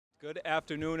Good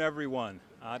afternoon, everyone.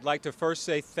 I'd like to first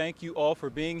say thank you all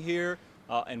for being here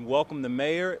and welcome the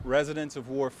mayor, residents of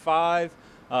Ward 5,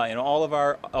 and all of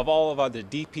the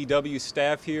DPW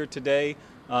staff here today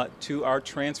to our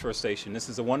transfer station. This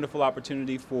is a wonderful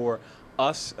opportunity for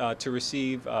us to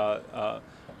receive the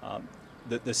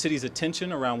city's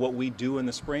attention around what we do in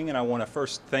the spring, and I want to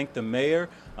first thank the mayor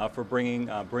for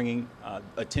bringing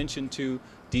attention to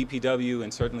DPW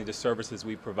and certainly the services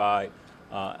we provide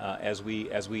as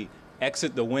we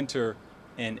exit the winter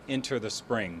and enter the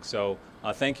spring. So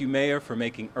thank you, Mayor, for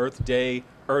making Earth Day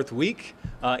Earth Week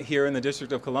here in the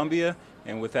District of Columbia.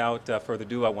 And without further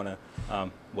ado, I want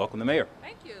to welcome the mayor.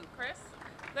 Thank you, Chris.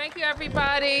 Thank you,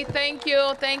 everybody. Thank you,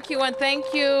 and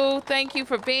thank you. Thank you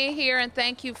for being here, and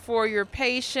thank you for your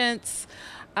patience.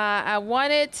 I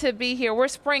wanted to be here. We're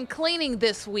spring cleaning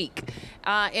this week,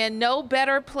 and no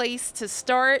better place to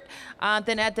start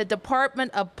than at the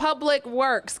Department of Public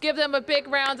Works. Give them a big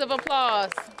round of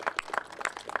applause.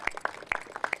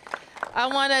 I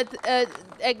want to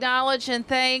acknowledge and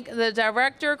thank the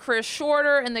director, Chris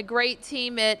Shorter, and the great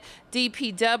team at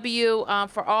DPW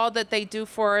for all that they do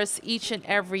for us each and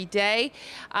every day.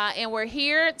 And we're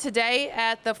here today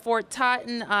at the Fort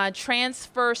Totten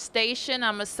Transfer Station.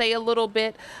 I'm going to say a little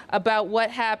bit about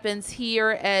what happens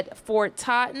here at Fort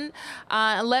Totten.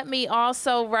 Let me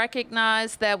also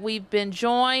recognize that we've been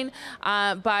joined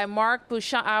by Mark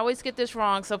Buchani. I always get this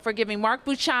wrong, so forgive me. Mark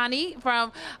Buchani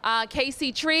from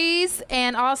KC Trees,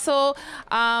 and also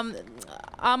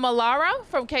Amalara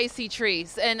from KC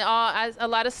Trees, and a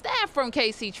lot of staff from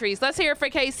KC Trees. Let's hear it for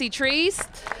KC Trees.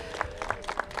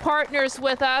 Partners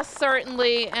with us,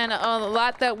 certainly, and a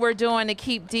lot that we're doing to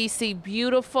keep DC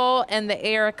beautiful and the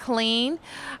air clean.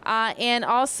 And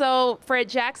also, Fred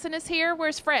Jackson is here.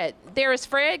 Where's Fred? There is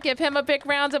Fred. Give him a big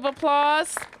round of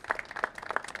applause.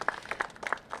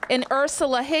 And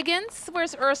Ursula Higgins.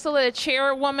 Where's Ursula, the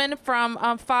chairwoman from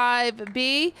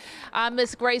 5B?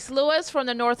 Miss Grace Lewis from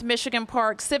the North Michigan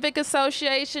Park Civic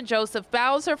Association. Joseph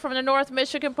Bowser from the North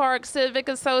Michigan Park Civic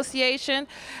Association.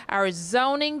 Our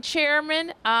zoning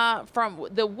chairman from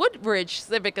the Woodbridge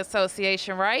Civic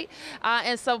Association, right?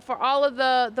 And so for all of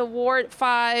the Ward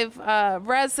 5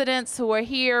 residents who are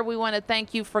here, we want to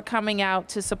thank you for coming out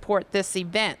to support this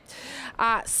event.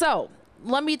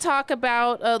 Let me talk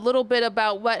about a little bit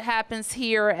about what happens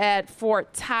here at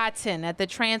Fort Totten at the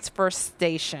transfer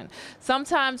station.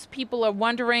 Sometimes people are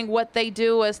wondering what they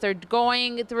do as they're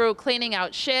going through cleaning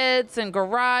out sheds and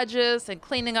garages and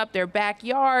cleaning up their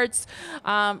backyards.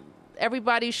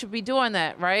 Everybody should be doing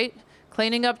that, right?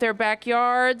 Cleaning up their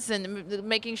backyards and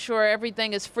making sure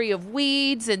everything is free of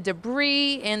weeds and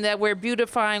debris, and that we're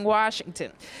beautifying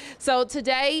Washington. So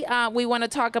today we want to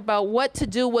talk about what to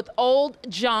do with old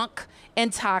junk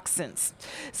and toxins.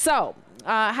 So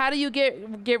how do you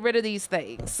get rid of these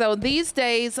things? So these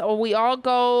days, we all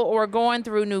we're going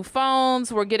through new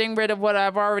phones. We're getting rid of what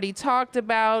I've already talked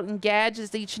about, and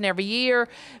gadgets each and every year,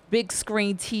 big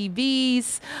screen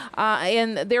TVs,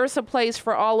 and there's a place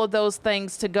for all of those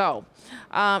things to go.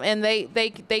 And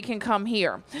they can come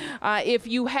here. If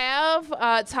you have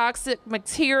toxic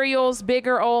materials,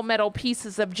 bigger old metal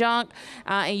pieces of junk,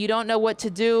 and you don't know what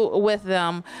to do with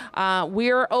them,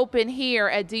 we're open here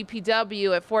at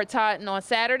DPW at Fort Totten on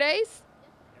Saturdays,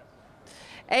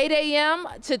 8 a.m.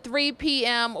 to 3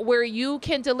 p.m., where you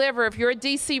can deliver. If you're a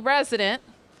DC resident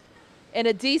in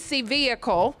a DC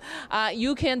vehicle,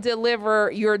 you can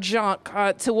deliver your junk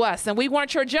to us. And we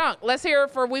want your junk. Let's hear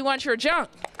it for We Want Your Junk.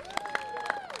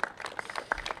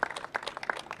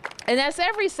 And that's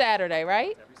every Saturday,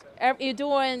 right? You're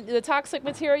doing the toxic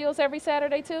materials every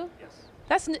Saturday too?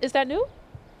 Yes. Is that new?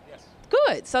 Yes.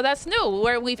 Good. So that's new,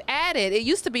 where we've added. It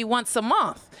used to be once a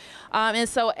month. And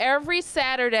so every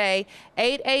Saturday,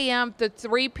 8 a.m. to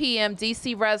 3 p.m.,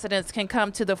 DC residents can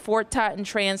come to the Fort Totten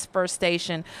Transfer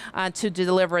Station to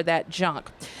deliver that junk.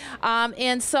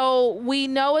 And so we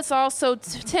know it's also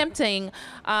tempting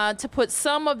to put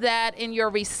some of that in your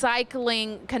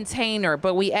recycling container,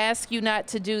 but we ask you not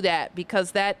to do that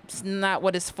because that's not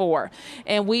what it's for.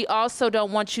 And we also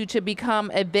don't want you to become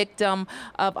a victim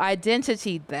of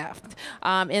identity theft.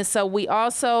 And so we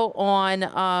also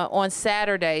on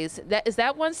Saturdays, is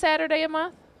that one Saturday a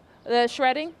month, the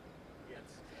shredding? Yes,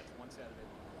 that's one Saturday.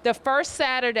 The first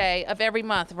Saturday of every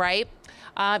month, right?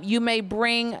 You may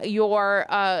bring your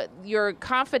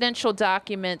confidential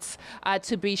documents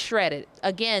to be shredded.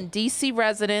 Again, DC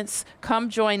residents,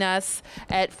 come join us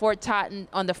at Fort Totten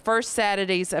on the first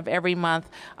Saturdays of every month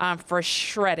for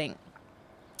shredding.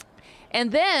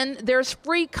 And then there's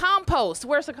free compost.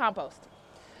 Where's the compost?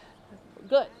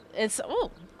 Good. It's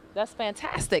that's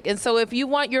fantastic. And so if you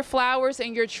want your flowers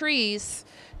and your trees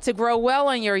To grow well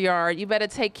in your yard, you better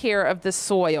take care of the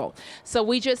soil. So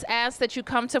we just ask that you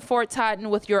come to Fort Totten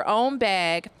with your own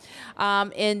bag,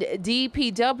 and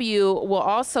DPW will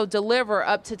also deliver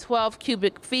up to 12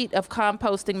 cubic feet of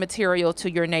composting material to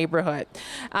your neighborhood.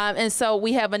 And so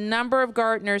we have a number of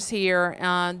gardeners here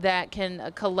that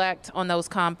can collect on those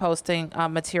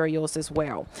composting materials as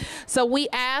well. So we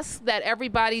ask that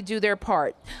everybody do their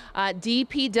part.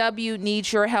 DPW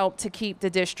needs your help to keep the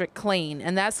district clean,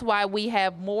 and that's why we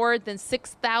have more than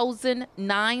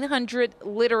 6,900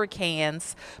 litter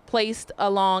cans placed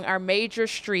along our major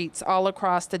streets all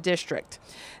across the district.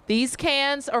 These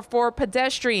cans are for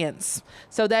pedestrians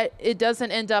so that it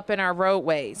doesn't end up in our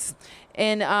roadways.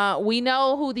 And we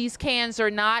know who these cans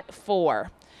are not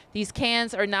for. These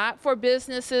cans are not for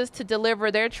businesses to deliver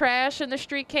their trash in the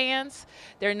street cans.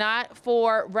 They're not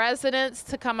for residents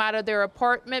to come out of their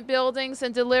apartment buildings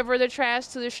and deliver the trash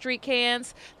to the street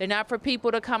cans. They're not for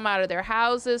people to come out of their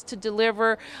houses to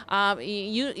deliver.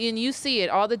 You see it.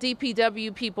 All the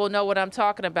DPW people know what I'm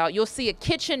talking about. You'll see a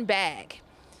kitchen bag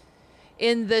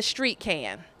in the street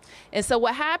can. And so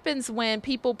what happens when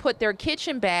people put their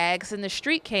kitchen bags in the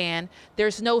street can,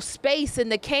 there's no space in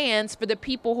the cans for the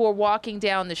people who are walking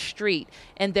down the street,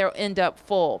 and they'll end up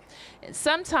full. And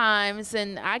sometimes,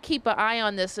 and I keep an eye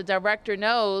on this, the director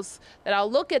knows that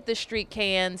I'll look at the street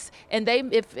cans, and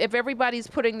if everybody's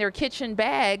putting their kitchen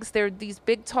bags, they're these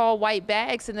big tall white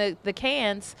bags in the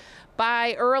cans,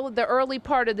 by the early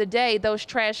part of the day, those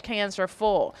trash cans are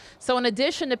full. So in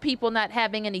addition to people not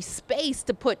having any space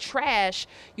to put trash,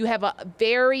 you have a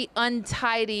very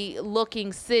untidy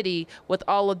looking city with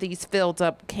all of these filled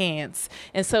up cans.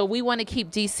 And so we want to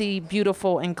keep DC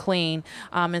beautiful and clean.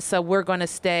 And so we're going to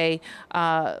stay,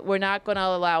 we're not going to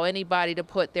allow anybody to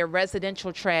put their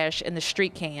residential trash in the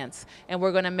street cans. And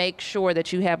we're going to make sure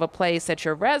that you have a place at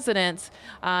your residence,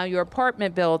 your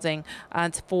apartment building,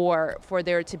 for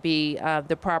there to be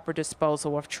the proper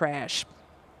disposal of trash.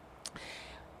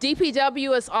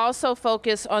 DPW is also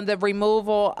focused on the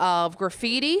removal of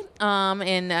graffiti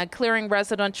and clearing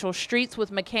residential streets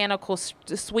with mechanical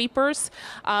sweepers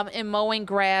and mowing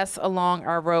grass along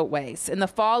our roadways. In the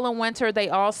fall and winter, they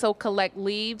also collect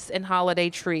leaves and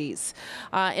holiday trees.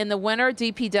 In the winter,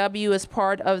 DPW is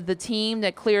part of the team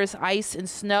that clears ice and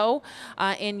snow,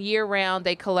 and year-round,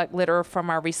 they collect litter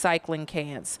from our recycling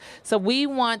cans. So we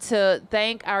want to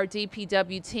thank our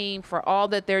DPW team for all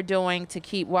that they're doing to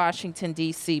keep Washington,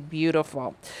 D.C.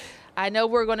 beautiful. I know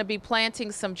we're going to be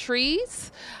planting some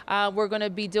trees. We're going to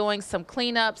be doing some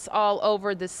cleanups all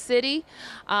over the city.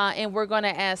 And we're going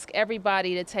to ask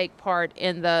everybody to take part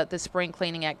in the spring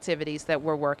cleaning activities that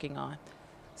we're working on.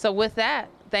 So with that,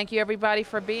 thank you everybody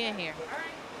for being here. All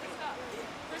right,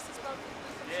 let's go. Chris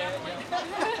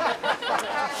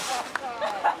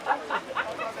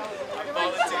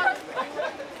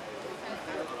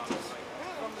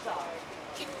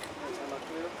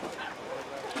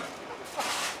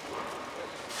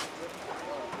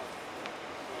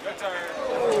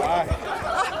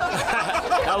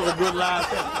That was a good line.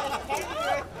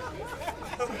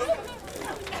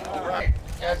 All right.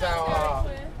 As our,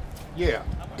 yeah.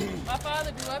 My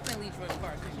father grew up in Leachwood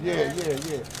Park. Yeah.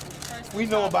 We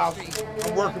know about,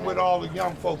 I'm working with all the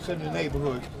young folks in the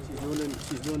neighborhood.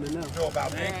 She's doing it now. Know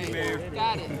about Thank you, Mayor.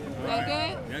 Got it. Is that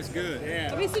good? That's good. Yeah.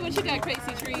 Let me see what you got,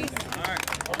 Crazy Trees. All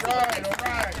right. All right.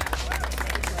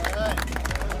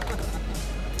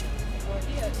 Well,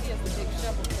 he has the big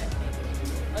shovel thing.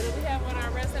 Oh, do we have one of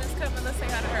our residents coming? Let's say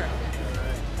hi to her.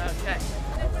 Okay.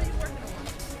 What are you working on?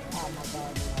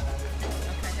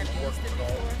 Okay, have you used it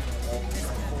before?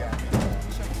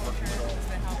 Show more trends, is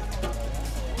that helpful?